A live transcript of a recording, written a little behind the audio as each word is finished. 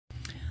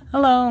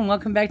Hello and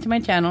welcome back to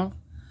my channel.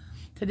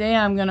 Today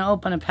I'm going to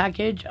open a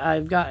package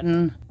I've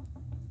gotten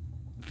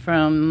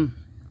from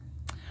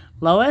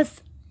Lois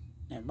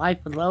at Life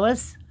with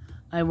Lois.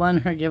 I won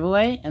her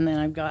giveaway, and then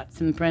I've got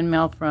some friend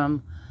mail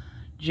from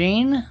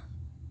Jean,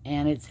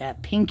 and it's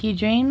at Pinkee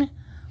Jean.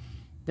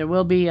 There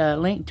will be a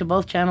link to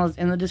both channels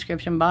in the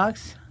description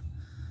box.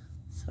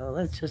 So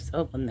let's just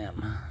open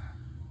them.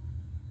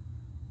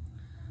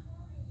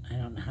 I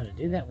don't know how to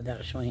do that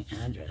without showing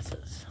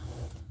addresses.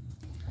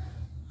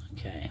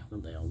 Okay, well,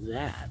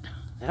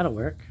 that'll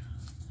work.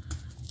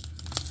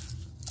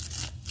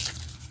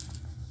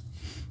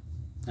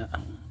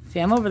 Uh-oh. See,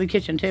 I'm over the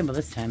kitchen table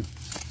this time.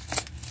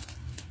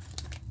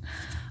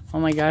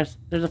 Oh my gosh,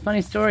 there's a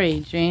funny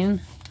story,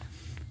 Jane.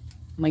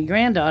 My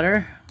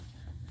granddaughter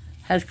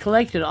has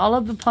collected all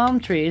of the palm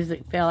trees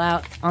that fell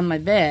out on my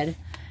bed,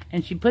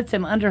 and she puts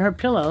them under her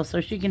pillow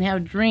so she can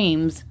have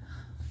dreams,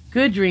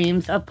 good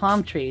dreams of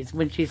palm trees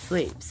when she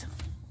sleeps.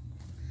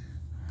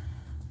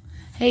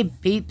 Hey,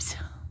 peeps.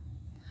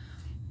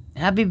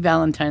 Happy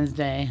Valentine's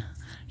Day.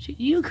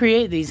 You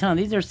create these, huh?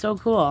 These are so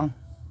cool.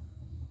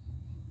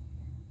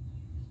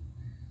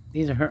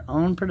 These are her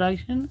own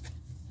production.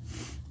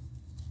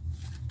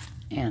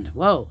 And,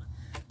 whoa,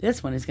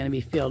 this one is going to be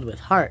filled with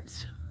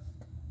hearts.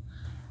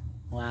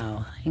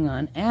 Wow, hang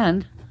on.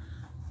 And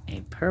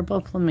a purple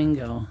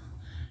flamingo.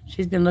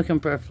 She's been looking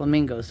for a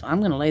flamingo, so I'm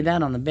going to lay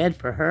that on the bed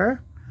for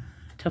her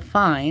to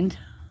find.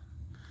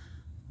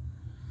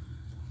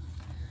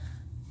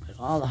 Put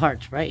all the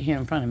hearts right here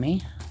in front of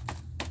me.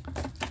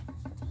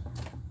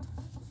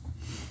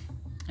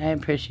 I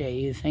appreciate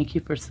you. Thank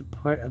you for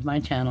support of my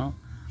channel.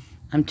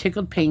 I'm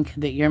tickled pink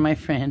that you're my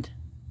friend.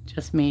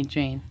 Just me,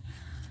 Jane.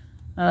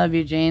 I love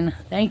you, Jane.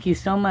 Thank you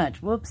so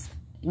much. Whoops.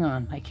 Hang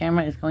on. My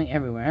camera is going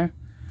everywhere.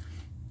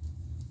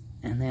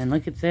 And then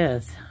look at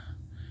this.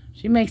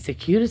 She makes the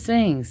cutest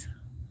things.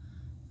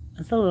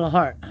 That's a little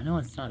heart. I know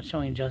it's not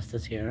showing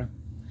justice here.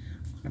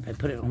 I wonder if I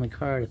put it on the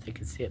card if they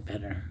could see it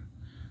better.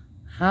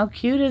 How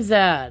cute is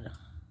that?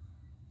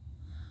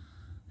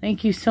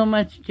 Thank you so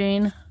much,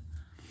 Jane.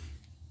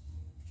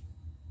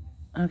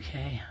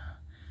 Okay,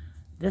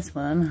 this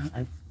one,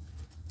 I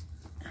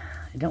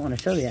don't want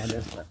to show the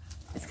address, but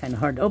it's kind of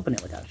hard to open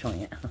it without showing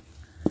it.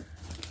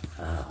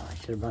 Oh, I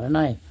should have brought a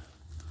knife.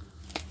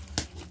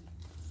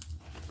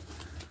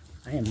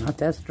 I am not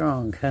that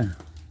strong.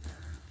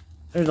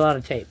 There's a lot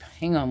of tape.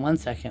 Hang on one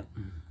second.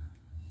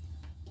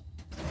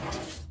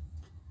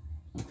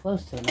 I'm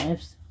close to the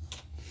knives.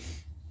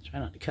 Try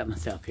not to cut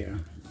myself here.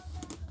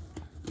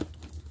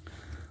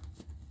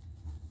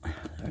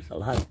 There's a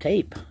lot of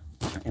tape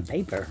and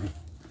paper.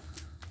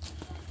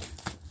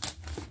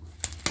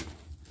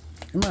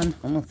 Come on,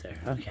 almost there.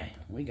 Okay,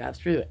 we got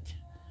through it.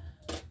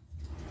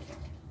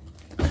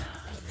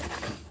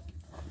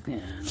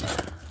 And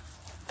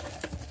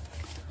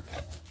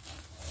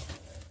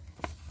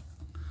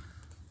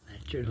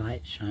let your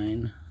light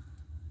shine.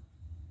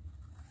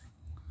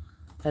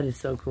 That is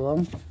so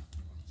cool.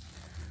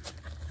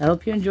 I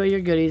hope you enjoy your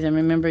goodies, and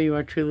remember, you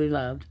are truly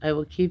loved. I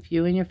will keep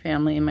you and your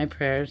family in my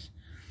prayers.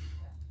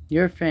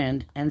 Your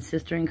friend and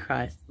sister in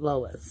Christ,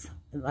 Lois.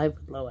 Life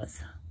with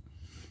Lois.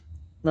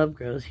 Love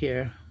grows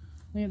here.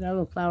 Look at that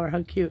little flower,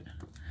 how cute.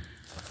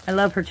 I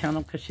love her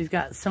channel because she's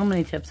got so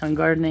many tips on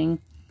gardening.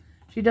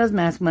 She does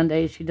Mask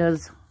Mondays. She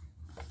does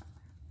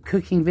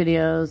cooking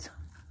videos.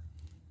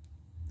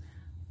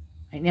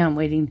 Right now I'm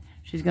waiting.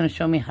 She's going to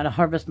show me how to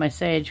harvest my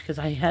sage because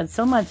I had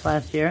so much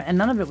last year and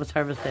none of it was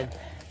harvested.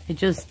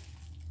 It's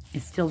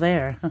still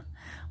there.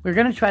 We're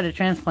going to try to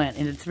transplant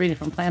into 3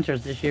 different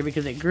planters this year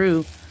because it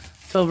grew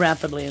so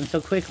rapidly and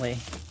so quickly.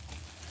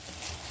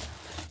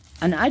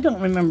 And I don't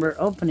remember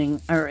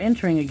opening or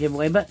entering a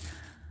giveaway, but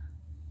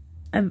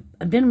I've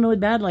been really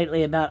bad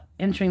lately about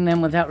entering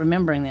them without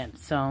remembering it.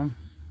 So,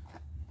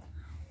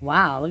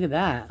 wow, look at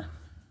that.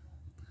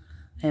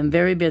 I am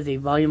very busy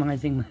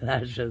volumizing my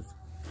lashes.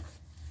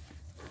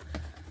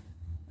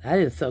 That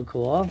is so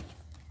cool.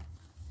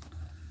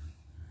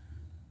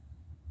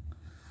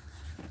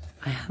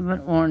 I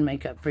haven't worn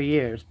makeup for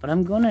years, but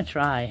I'm going to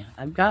try.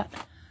 I've got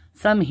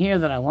some here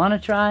that I want to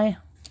try.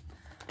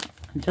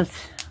 I'm just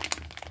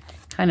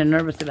kind of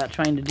nervous about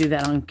trying to do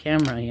that on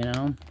camera, you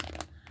know.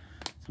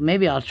 So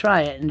maybe I'll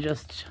try it and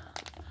just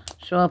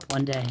show up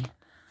one day.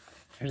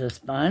 There's a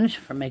sponge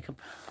for makeup.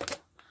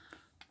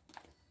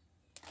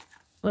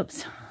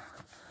 Whoops.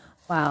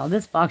 Wow,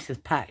 this box is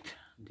packed.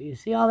 Do you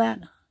see all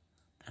that?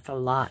 That's a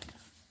lot.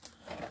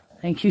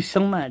 Thank you so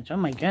much. Oh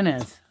my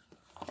goodness.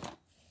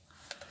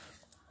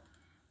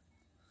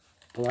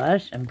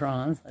 Blush and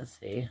bronze. Let's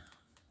see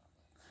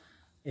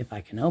if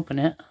I can open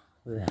it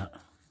without...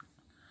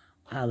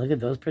 Wow, look at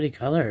those pretty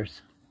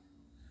colors.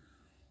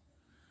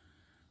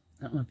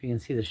 I don't know if you can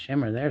see the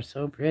shimmer. They're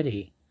so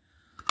pretty.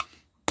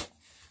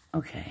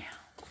 Okay.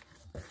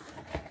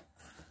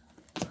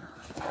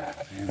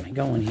 Where am I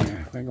going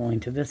here? We're going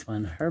to this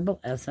one. Herbal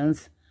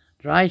Essence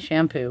Dry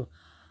Shampoo.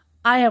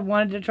 I have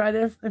wanted to try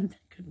this and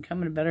couldn't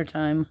come at a better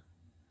time.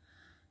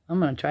 I'm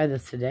going to try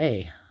this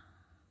today.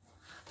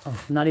 Oh,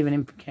 not even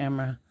in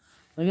camera.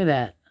 Look at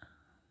that.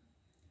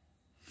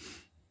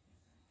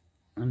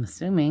 I'm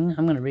assuming,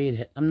 I'm going to read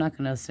it. I'm not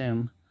going to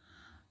assume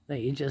that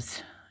you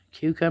just,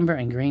 cucumber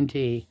and green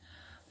tea.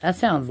 That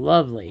sounds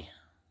lovely.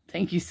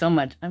 Thank you so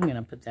much. I'm going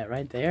to put that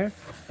right there.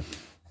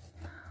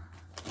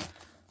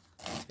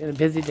 It's been a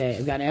busy day.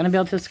 I've got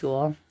Annabelle to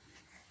school.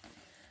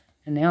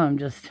 And now I'm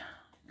just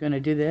going to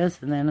do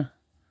this and then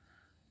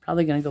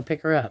probably going to go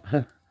pick her up.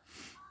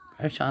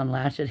 Brush on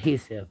lash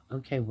adhesive.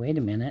 Okay, wait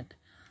a minute.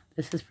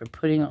 This is for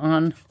putting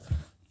on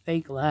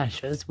fake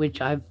lashes,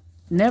 which I've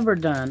never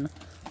done.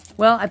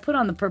 Well, I put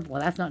on the purple.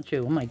 Well, that's not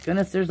true. Oh my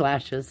goodness, there's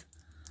lashes.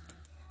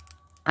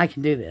 I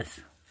can do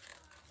this.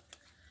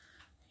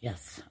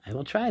 Yes, I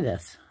will try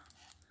this.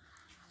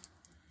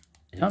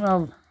 I don't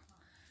know.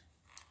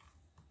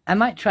 I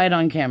might try it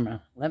on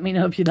camera. Let me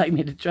know if you'd like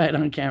me to try it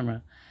on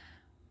camera.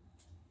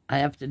 I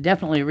have to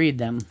definitely read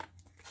them.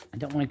 I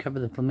don't want to cover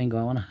the flamingo.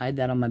 I want to hide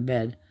that on my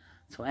bed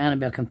so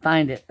Annabelle can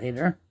find it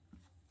later.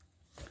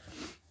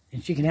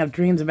 And she can have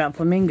dreams about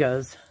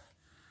flamingos.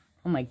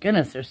 Oh my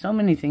goodness, there's so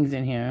many things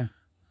in here.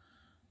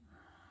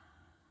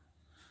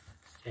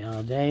 Stay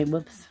all day.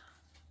 Whoops.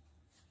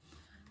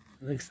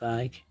 Looks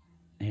like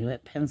a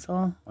lip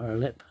pencil or a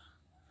lip.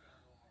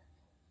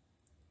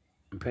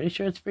 I'm pretty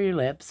sure it's for your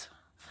lips.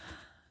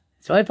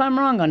 So if I'm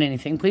wrong on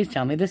anything, please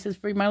tell me. This is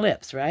for my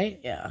lips, right?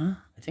 Yeah,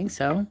 I think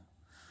so.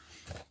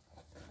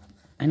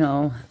 I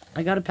know.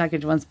 I got a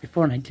package once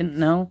before and I didn't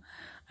know.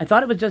 I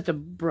thought it was just a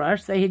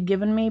brush they had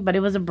given me, but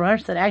it was a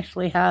brush that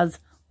actually has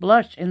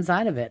blush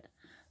inside of it.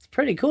 It's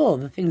pretty cool,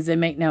 the things they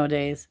make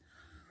nowadays.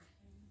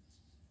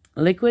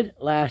 Liquid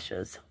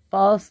lashes.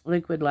 False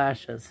liquid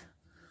lashes.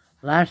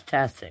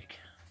 Lashtastic.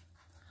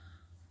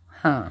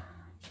 Huh.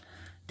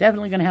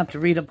 Definitely going to have to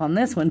read up on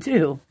this one,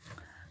 too.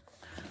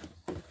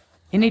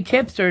 Any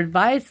tips or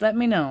advice? Let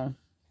me know.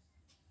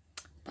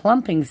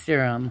 Plumping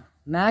serum.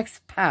 Max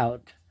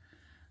Pout.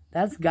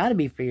 That's got to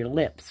be for your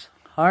lips.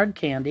 Hard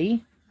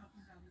candy.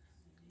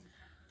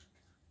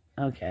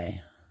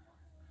 Okay.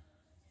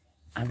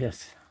 I'm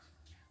just...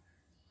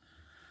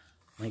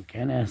 My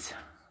goodness.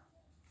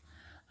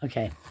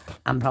 Okay.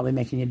 I'm probably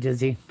making you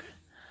dizzy.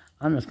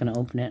 I'm just going to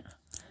open it.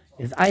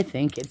 Because I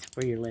think it's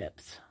for your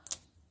lips.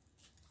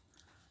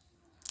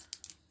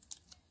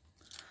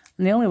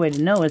 And the only way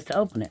to know is to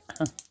open it.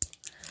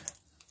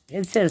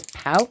 It says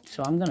pout,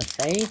 so I'm going to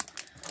say...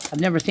 I've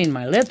never seen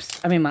my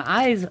lips. I mean, my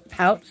eyes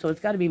pout, so it's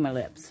got to be my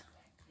lips.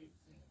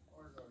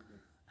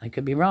 I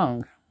could be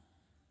wrong.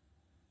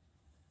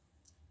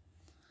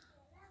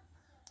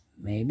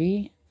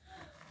 Maybe.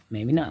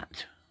 Maybe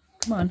not.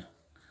 Come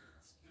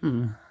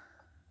on.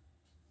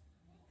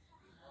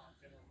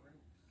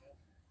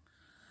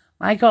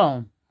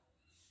 Michael.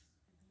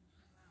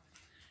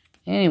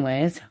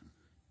 Anyways,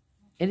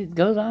 it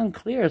goes on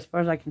clear as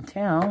far as I can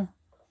tell.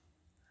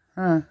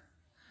 Huh.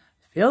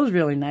 Feels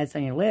really nice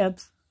on your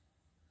lips.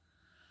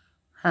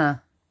 Huh.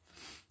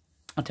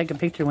 I'll take a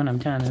picture when I'm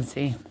done and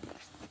see.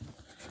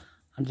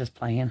 I'm just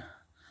playing.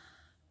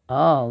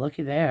 Oh,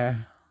 looky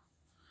there.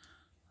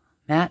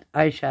 Matte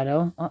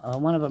eyeshadow. Uh-oh,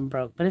 one of them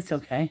broke, but it's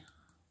okay.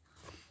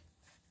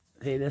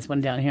 See, this one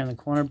down here in the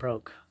corner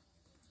broke.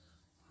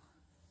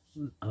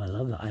 Oh, I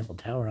love the Eiffel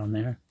Tower on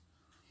there.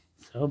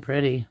 So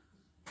pretty.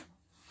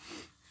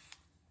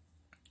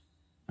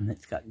 And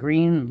it's got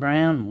green,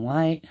 brown,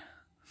 white.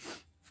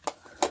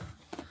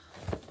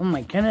 Oh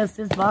my goodness,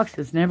 this box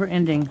is never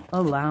ending.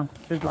 Oh wow,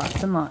 there's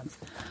lots and lots.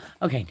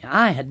 Okay, now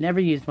I had never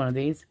used one of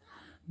these.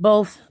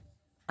 Both,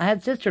 I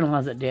had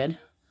sister-in-laws that did.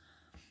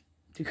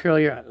 To curl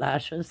your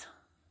lashes.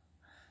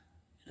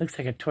 It looks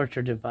like a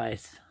torture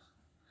device.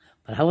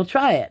 But I will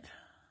try it.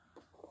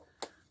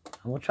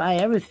 I will try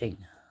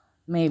everything.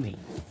 Maybe.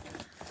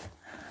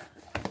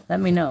 Let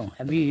me know.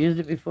 Have you used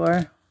it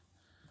before?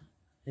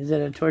 Is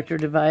it a torture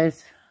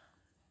device?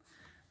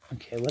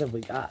 Okay, what have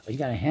we got? We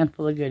got a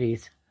handful of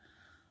goodies.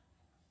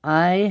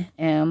 I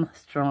am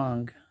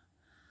strong.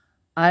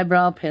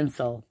 Eyebrow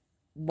pencil.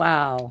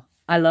 Wow.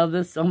 I love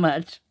this so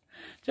much.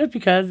 Just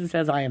because it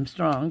says I am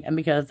strong and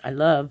because I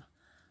love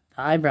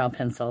the eyebrow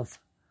pencils.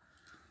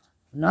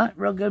 Not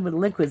real good with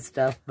liquid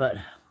stuff, but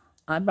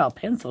eyebrow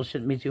pencils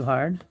shouldn't be too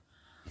hard.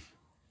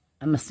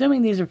 I'm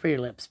assuming these are for your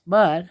lips,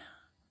 but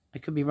I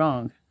could be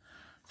wrong.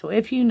 So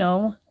if you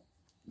know,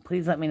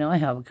 please let me know. I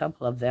have a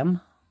couple of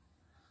them.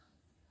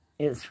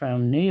 It's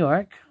from New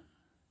York.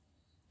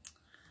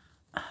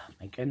 Oh,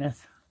 my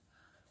goodness.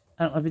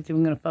 I don't know if it's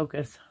even going to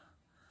focus.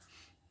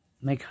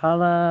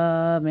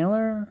 Mikala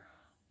Miller.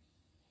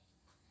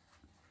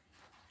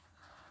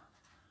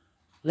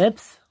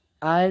 Lips,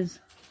 eyes,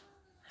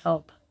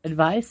 help,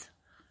 advice.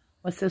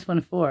 What's this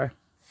one for?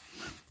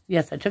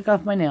 Yes, I took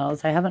off my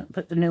nails. I haven't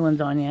put the new ones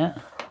on yet.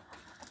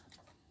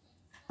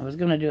 I was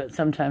going to do it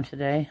sometime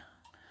today.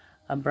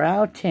 A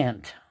brow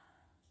tint.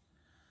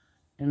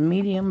 In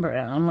medium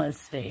brown. Let's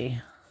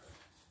see.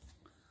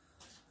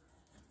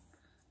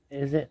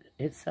 Is it?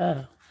 It's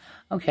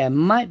okay, I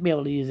might be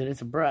able to use it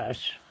as a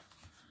brush.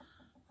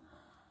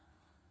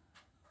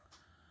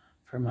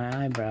 For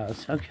my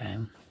eyebrows. Okay.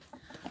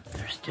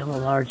 There's still a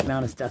large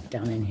amount of stuff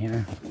down in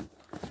here.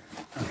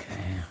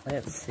 Okay,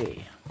 let's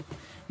see.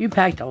 You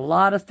packed a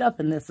lot of stuff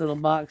in this little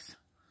box.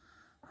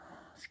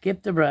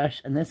 skip the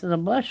brush, and this is a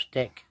blush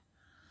stick.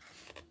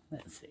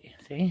 Let's see.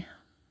 See?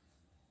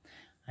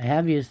 I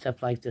have used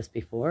stuff like this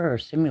before, or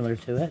similar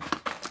to it.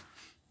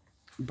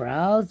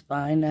 Brows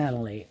by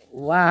Natalie.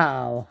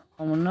 Wow.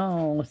 Oh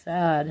no,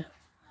 sad.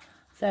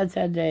 Sad,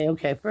 sad day.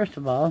 Okay, first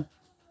of all,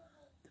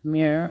 the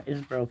mirror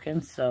is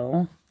broken,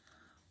 so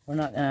we're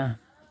not gonna,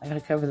 I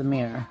gotta cover the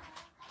mirror.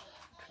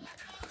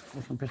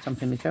 Looking for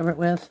something to cover it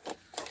with.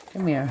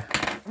 Come here.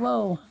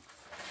 Whoa.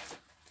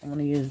 I'm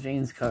gonna use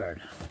Jane's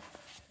card.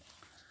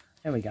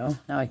 There we go.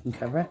 Now I can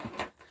cover it.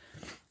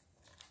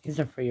 These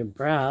are for your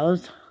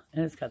brows.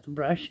 And it's got the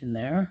brush in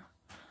there.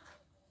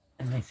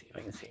 And let me see if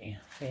I can see.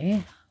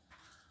 See?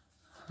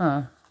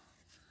 Huh.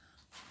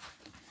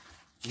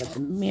 But the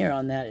mirror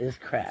on that is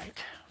cracked.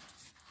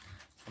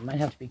 I might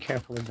have to be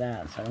careful with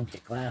that so I don't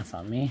get glass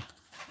on me.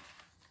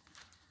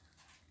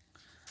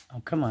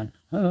 Oh, come on.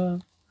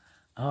 Oh,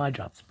 I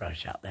dropped the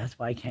brush out. That's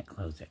why I can't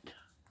close it.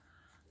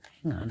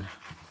 Hang on.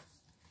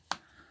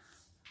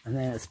 And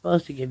then it's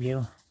supposed to give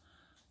you,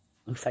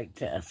 looks like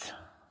this.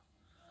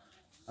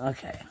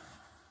 Okay.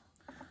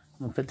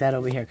 I'm going to put that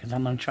over here because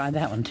I'm going to try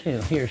that one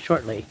too here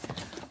shortly.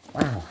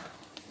 Wow.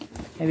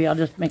 Maybe I'll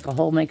just make a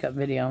whole makeup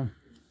video.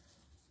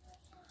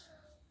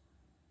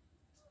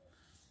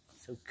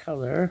 So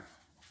color.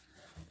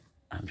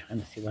 I'm trying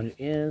to see what it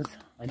is.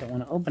 I don't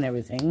want to open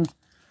everything,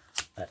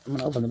 but I'm going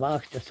to open the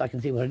box just so I can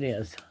see what it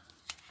is.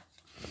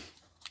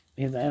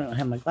 Because I don't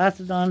have my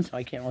glasses on, so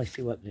I can't really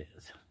see what it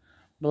is.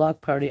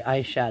 Block Party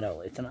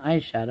eyeshadow. It's an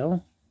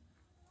eyeshadow.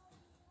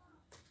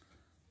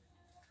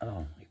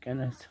 Oh my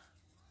goodness.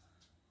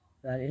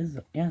 That is,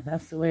 yeah,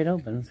 that's the way it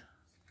opens.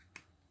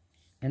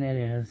 And it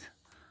is.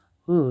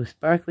 Ooh,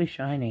 sparkly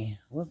shiny.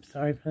 Whoops,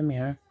 sorry for the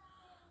mirror.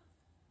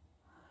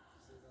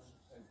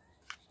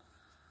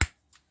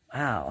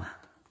 Wow.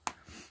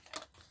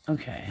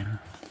 Okay.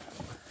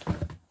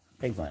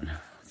 Big one.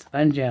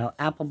 Sponge gel,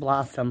 apple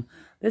blossom.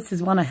 This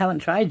is one I haven't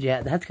tried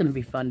yet. That's going to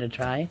be fun to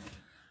try.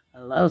 I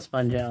love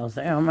sponge gels.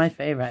 They are my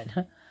favorite.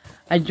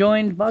 I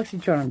joined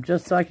BoxyCharm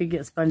just so I could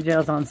get sponge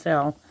gels on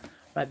sale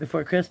right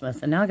before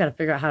Christmas. And now I got to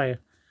figure out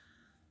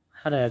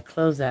how to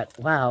close that.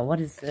 Wow, what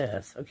is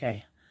this?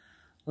 Okay.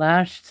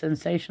 Lash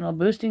Sensational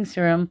Boosting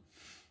Serum.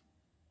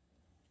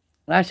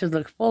 Lashes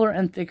look fuller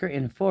and thicker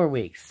in 4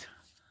 weeks.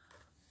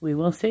 We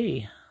will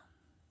see.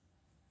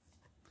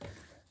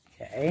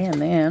 Okay,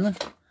 and then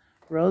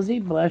Rosy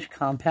Blush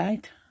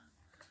Compact.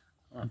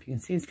 I don't know if you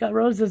can see, it's got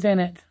roses in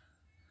it.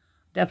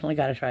 Definitely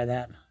got to try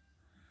that.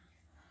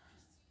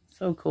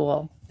 So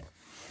cool.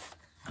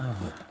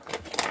 Oh.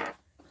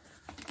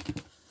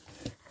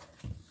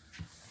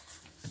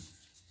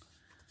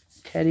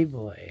 Teddy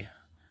Boy.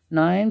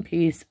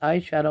 9-piece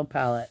eyeshadow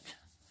palette.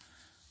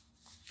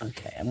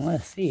 Okay, I'm going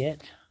to see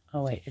it.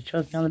 Oh, wait, it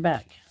shows me on the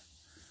back.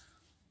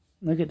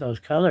 Look at those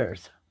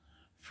colors.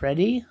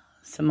 Freddie,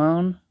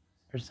 Simone,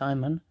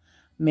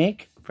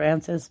 Mick,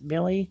 Francis,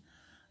 Billy,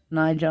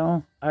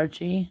 Nigel,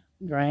 Archie,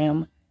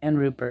 Graham, and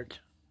Rupert.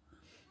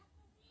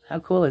 How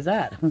cool is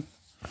that?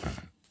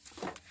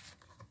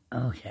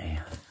 Okay.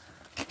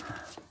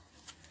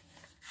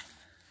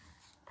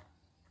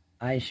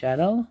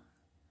 Eyeshadow.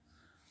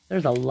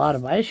 There's a lot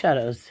of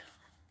eyeshadows.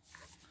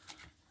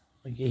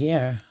 Look at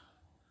here.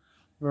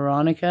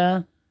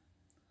 Veronica,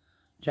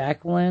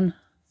 Jacqueline,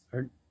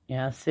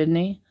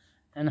 Sydney,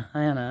 and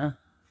Hannah.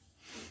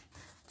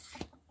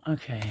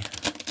 Okay.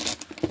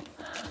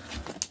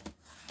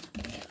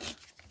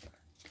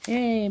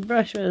 Yay,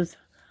 brushes.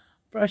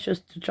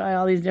 Brushes to try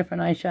all these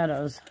different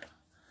eyeshadows.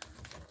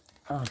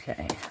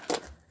 Okay.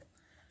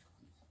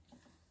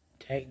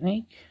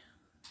 Technique.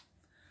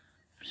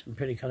 There's some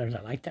pretty colors.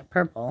 I like that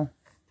purple.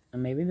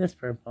 And maybe this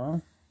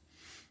purple.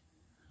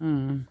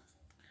 What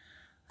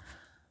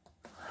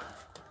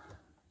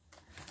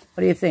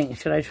do you think?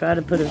 Should I try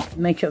to put a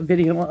makeup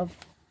video up?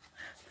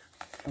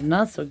 I'm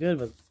not so good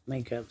with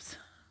makeups.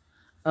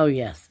 Oh,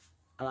 yes.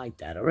 I like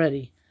that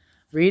already.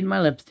 Read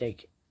my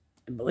lipstick.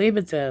 I believe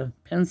it's a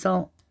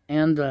pencil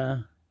and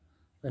a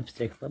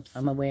lipstick. Whoops,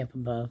 I'm way up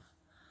above.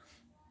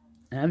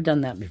 And I've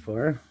done that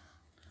before.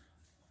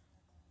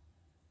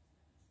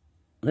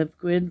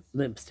 Liquid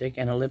lipstick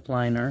and a lip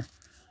liner.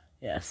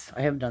 Yes,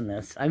 I have done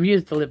this. I've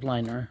used the lip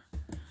liner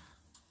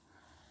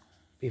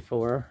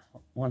before,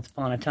 once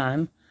upon a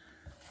time.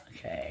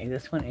 Okay,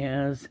 this one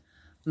is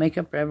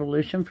Makeup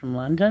Revolution from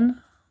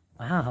London.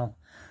 Wow,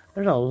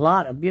 there's a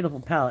lot of beautiful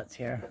palettes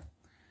here.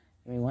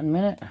 Give me 1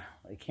 minute.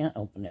 I can't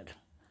open it.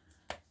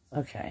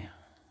 Okay.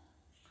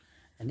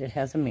 And it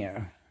has a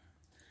mirror.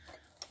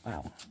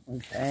 Wow.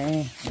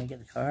 Okay, let me get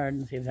the card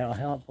and see if that'll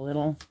help a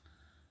little.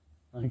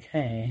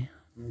 Okay,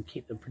 I'm going to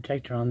keep the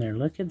protector on there.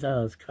 Look at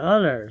those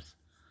colors.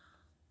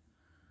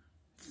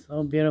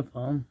 So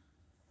beautiful.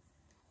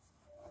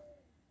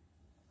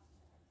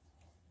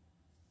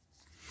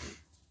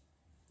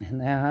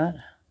 And that.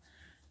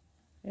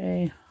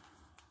 Okay.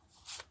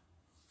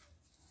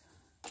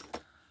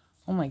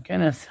 Oh my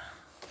goodness.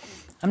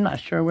 I'm not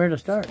sure where to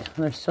start.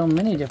 There's so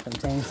many different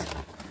things.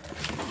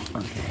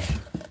 Okay.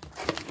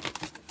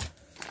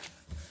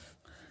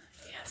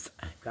 Yes,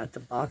 got the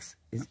box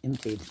is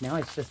emptied. Now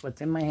it's just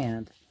what's in my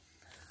hand.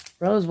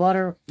 Rose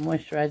water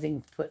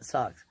moisturizing foot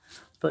socks.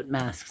 Foot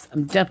masks.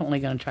 I'm definitely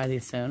going to try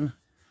these soon.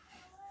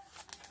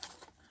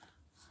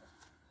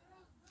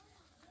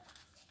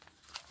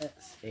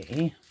 Let's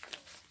see.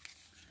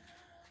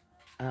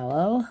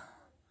 Aloe.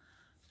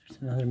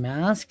 There's another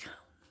mask.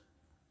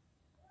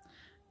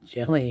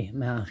 Jelly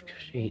mask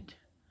sheet.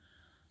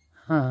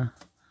 Huh.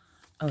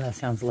 Oh, that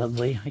sounds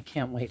lovely. I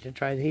can't wait to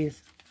try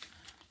these.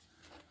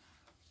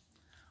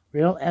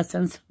 Real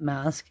Essence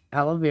mask.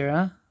 Aloe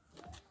vera.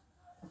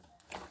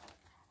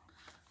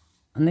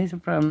 And these are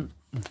from...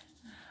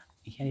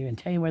 I can't even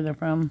tell you where they're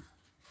from.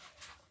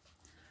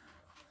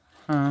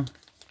 Huh.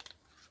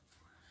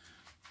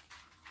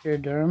 Pure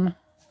Derm.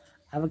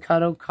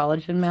 Avocado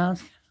collagen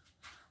mask.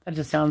 That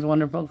just sounds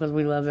wonderful because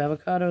we love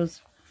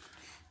avocados.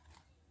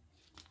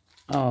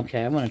 Oh,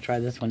 okay, I'm going to try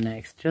this one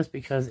next just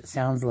because it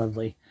sounds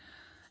lovely.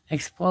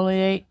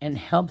 Exfoliate and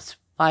helps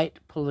fight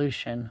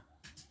pollution.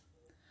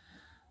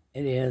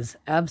 It is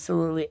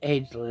absolutely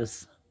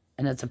ageless.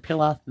 And it's a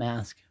peel-off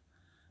mask.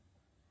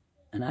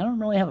 And I don't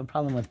really have a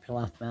problem with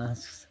peel-off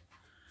masks.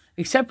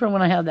 Except for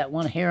when I have that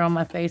one hair on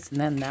my face, and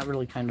then that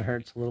really kind of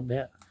hurts a little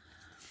bit.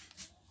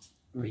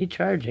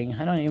 Recharging.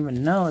 I don't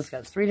even know. It's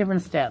got 3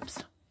 different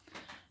steps.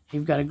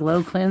 You've got a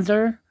glow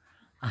cleanser,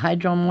 a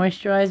hydro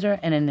moisturizer,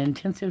 and an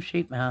intensive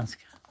sheet mask.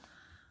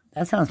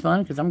 That sounds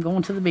fun because I'm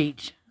going to the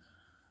beach.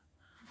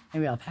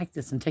 Maybe I'll pack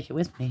this and take it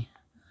with me.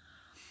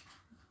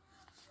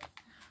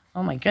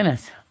 Oh my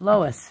goodness.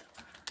 Lois.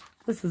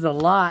 This is a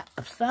lot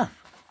of stuff.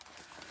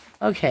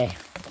 Okay.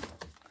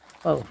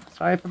 Oh,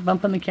 sorry for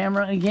bumping the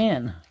camera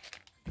again.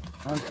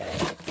 Okay.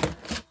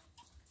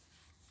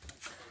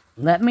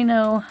 Let me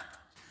know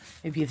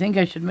if you think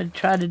I should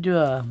try to do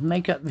a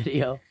makeup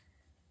video.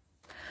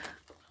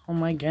 Oh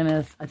my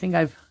goodness. I think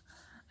I've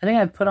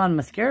put on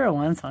mascara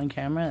once on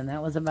camera, and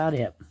that was about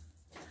it.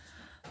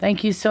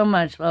 Thank you so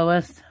much,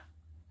 Lois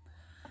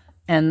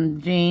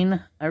and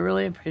Jean. I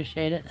really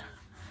appreciate it.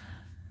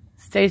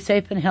 Stay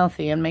safe and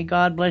healthy, and may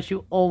God bless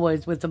you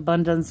always with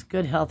abundance,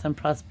 good health, and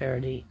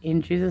prosperity.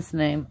 In Jesus'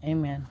 name,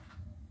 amen.